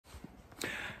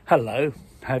Hello,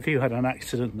 have you had an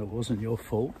accident that wasn't your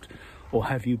fault, or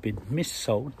have you been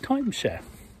missold timeshare?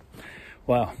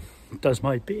 Well, does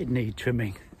my beard need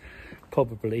trimming?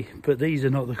 Probably, but these are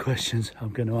not the questions I'm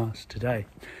going to ask today.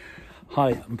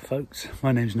 Hi folks,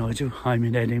 my name's Nigel, I'm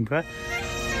in Edinburgh.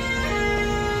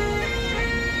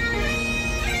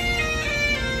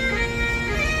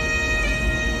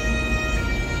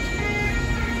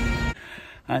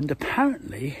 And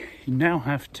apparently you now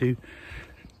have to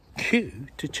queue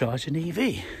to charge an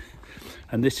EV,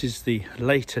 and this is the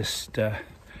latest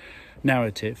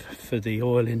narrative for the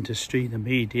oil industry, the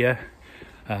media,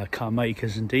 car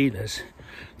makers and dealers.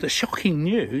 The shocking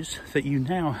news that you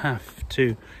now have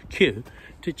to queue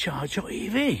to charge your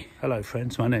EV. Hello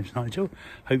friends, my name's Nigel,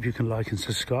 hope you can like and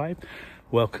subscribe.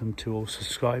 Welcome to all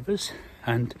subscribers,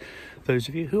 and those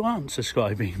of you who aren't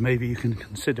subscribing, maybe you can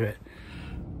consider it.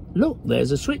 Look,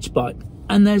 there's a switch bike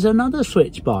and there's another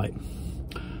switch bike.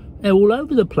 They're all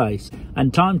over the place,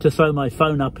 and time to throw my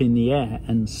phone up in the air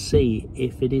and see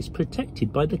if it is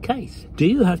protected by the case. Do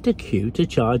you have to queue to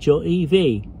charge your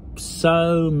EV?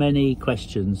 So many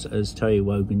questions, as Terry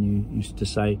Wogan used to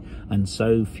say, and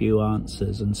so few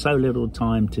answers and so little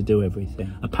time to do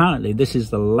everything. Apparently this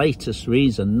is the latest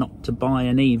reason not to buy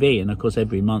an EV, and of course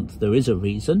every month there is a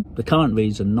reason. The current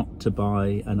reason not to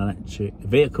buy an electric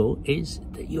vehicle is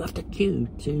that you have to queue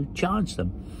to charge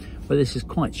them. Well, this is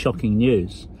quite shocking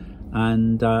news,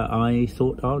 and I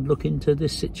thought I'd look into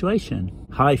this situation.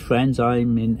 Hi friends,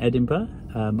 I'm in Edinburgh.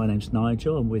 My name's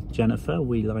Nigel. I'm with Jennifer.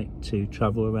 We like to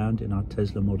travel around in our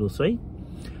Tesla Model 3,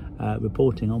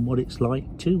 reporting on what it's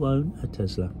like to own a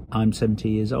Tesla. I'm 70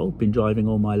 years old, been driving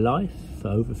all my life, for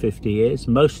over 50 years.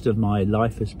 Most of my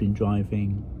life has been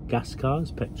driving gas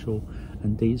cars, petrol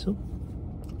and diesel.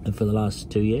 And for the last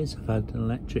 2 years, I've had an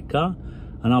electric car.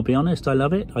 And I'll be honest, I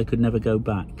love it. I could never go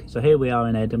back. So here we are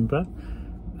in Edinburgh,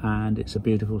 and it's a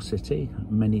beautiful city,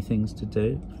 many things to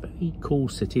do. Very cool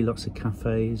city, lots of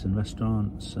cafes and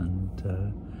restaurants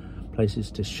and places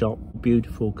to shop.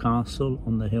 Beautiful castle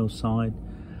on the hillside,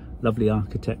 lovely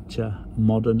architecture,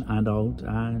 modern and old,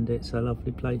 and it's a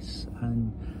lovely place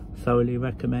and thoroughly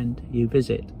recommend you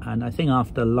visit. And I think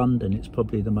after London it's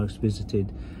probably the most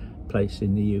visited place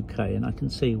in the UK, and I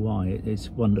can see why. It's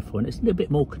wonderful, and it's a little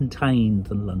bit more contained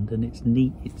than London. It's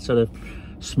neat, it's sort of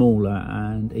smaller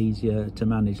and easier to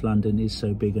manage. London is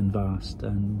so big and vast,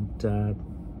 and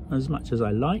as much as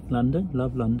I like London,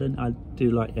 love London, I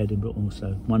do like Edinburgh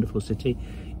also. Wonderful city,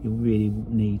 you really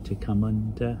need to come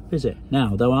and visit.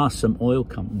 Now, there are some oil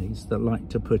companies that like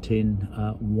to put in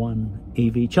one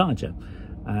EV charger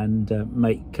and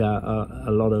make a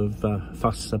lot of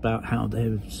fuss about how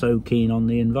they're so keen on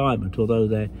the environment, although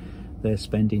they're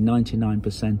spending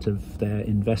 99% of their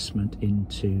investment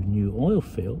into new oil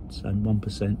fields and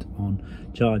 1%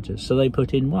 on chargers. So they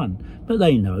put in one, but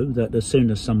they know that as soon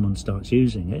as someone starts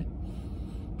using it,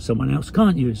 someone else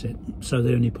can't use it, so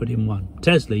they only put in one.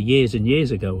 Tesla years and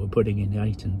years ago were putting in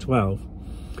 8 and 12,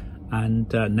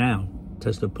 and now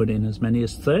Tesla put in as many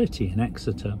as 30 in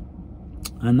Exeter.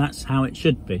 And that's how it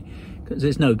should be, because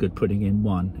it's no good putting in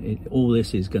one. All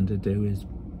this is going to do is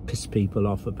piss people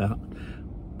off about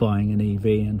buying an EV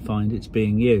and find it's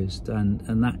being used, and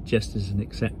that just isn't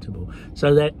acceptable.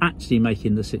 So they're actually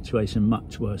making the situation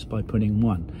much worse by putting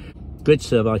one.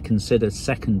 Gridserve, I consider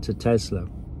second to Tesla,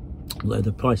 although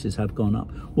the prices have gone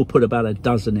up. We'll put about a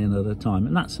dozen in at a time,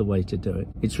 and that's the way to do it.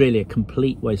 It's really a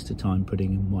complete waste of time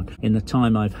putting in one. In the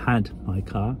time I've had my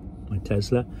car, my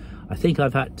Tesla, I think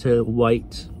I've had to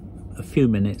wait a few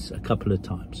minutes a couple of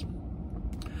times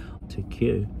to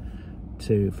queue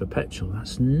for petrol.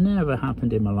 That's never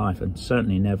happened in my life, and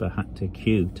certainly never had to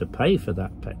queue to pay for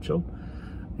that petrol.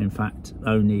 In fact,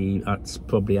 only that's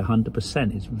probably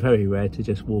 100%. It's very rare to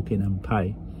just walk in and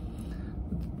pay.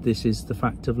 This is the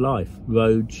fact of life.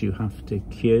 Roads, you have to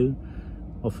queue,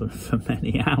 often for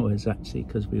many hours actually,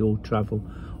 because we all travel,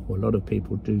 or a lot of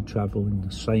people do travel in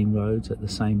the same roads at the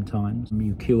same time.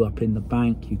 You queue up in the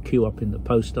bank, you queue up in the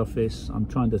post office. I'm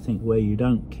trying to think where you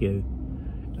don't queue.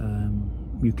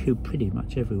 You queue pretty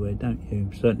much everywhere, don't you?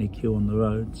 Certainly queue on the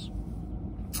roads.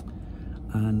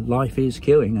 And life is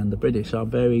queuing, and the British are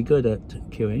very good at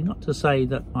queuing. Not to say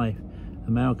that my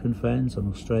American friends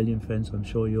and Australian friends, I'm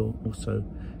sure you're also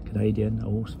Canadian, are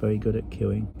also very good at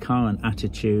queuing. Current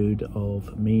attitude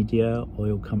of media,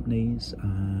 oil companies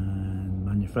and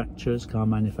manufacturers, car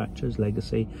manufacturers,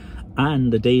 Legacy,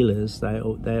 and the dealers, they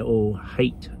all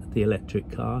hate the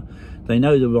electric car. They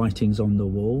know the writing's on the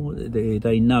wall.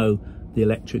 They know the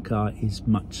electric car is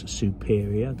much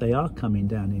superior. They are coming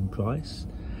down in price,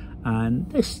 and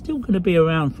they're still going to be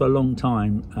around for a long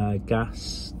time.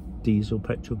 Gas, diesel,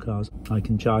 petrol cars, I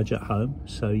can charge at home,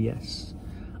 so yes,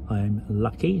 I'm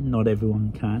lucky, not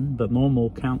everyone can, but more and more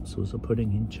councils are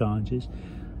putting in charges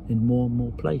in more and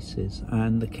more places.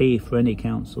 And the key for any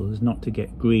council is not to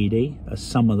get greedy, as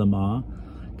some of them are,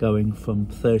 going from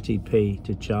 30p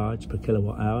to charge per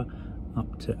kilowatt hour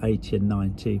up to 80 and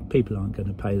 90. People aren't going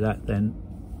to pay that then,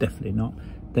 definitely not.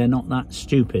 They're not that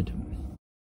stupid.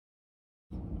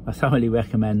 I thoroughly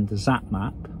recommend the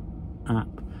ZapMap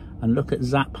app, and look at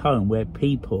Zap Home, where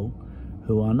people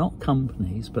who are not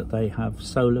companies, but they have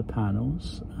solar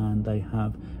panels and they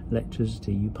have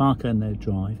electricity, you park in their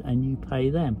drive and you pay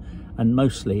them, and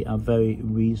mostly are very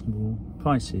reasonable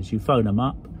prices. You phone them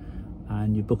up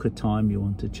and you book a time you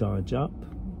want to charge up,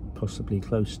 possibly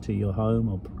close to your home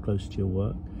or close to your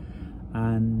work,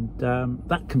 and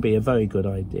that can be a very good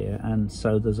idea, and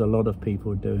so there's a lot of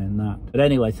people doing that. But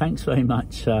anyway, thanks very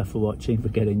much for watching, for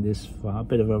getting this far. A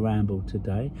bit of a ramble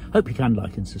today. Hope you can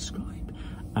like and subscribe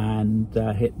and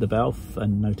hit the bell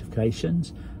and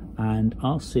notifications, and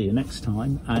I'll see you next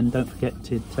time. And don't forget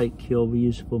to take your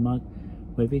reusable mug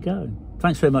wherever you go.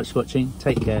 Thanks very much for watching.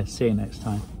 Take care. See you next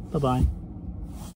time. Bye bye.